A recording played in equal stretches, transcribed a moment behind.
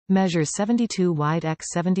Measures 72 wide x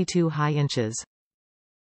 72 high inches.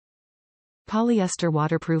 Polyester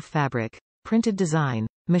waterproof fabric. Printed design.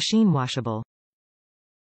 Machine washable.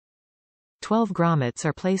 12 grommets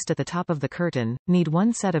are placed at the top of the curtain, need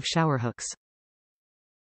 1 set of shower hooks.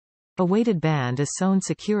 A weighted band is sewn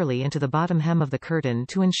securely into the bottom hem of the curtain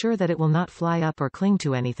to ensure that it will not fly up or cling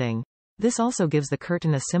to anything. This also gives the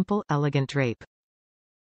curtain a simple, elegant drape.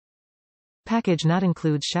 Package not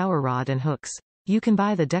includes shower rod and hooks. You can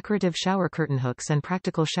buy the decorative shower curtain hooks and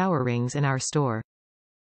practical shower rings in our store.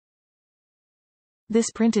 This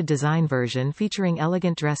printed design version featuring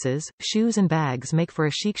elegant dresses, shoes and bags make for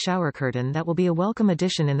a chic shower curtain that will be a welcome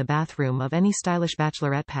addition in the bathroom of any stylish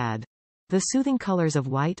bachelorette pad. The soothing colors of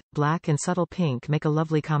white, black and subtle pink make a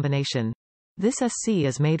lovely combination. This SC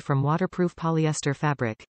is made from waterproof polyester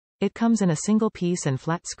fabric. It comes in a single piece and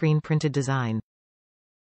flat screen printed design.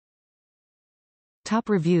 Top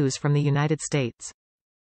reviews from the United States.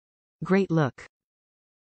 Great look.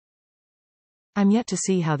 I'm yet to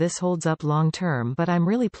see how this holds up long term, but I'm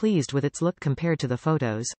really pleased with its look compared to the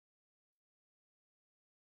photos.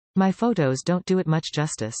 My photos don't do it much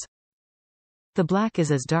justice. The black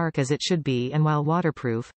is as dark as it should be, and while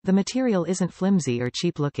waterproof, the material isn't flimsy or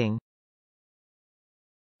cheap looking.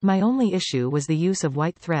 My only issue was the use of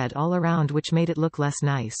white thread all around, which made it look less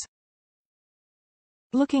nice.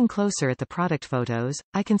 Looking closer at the product photos,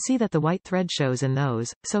 I can see that the white thread shows in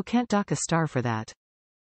those, so can't dock a star for that.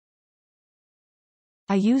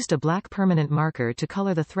 I used a black permanent marker to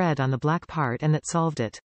color the thread on the black part and that solved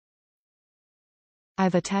it.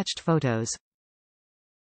 I've attached photos.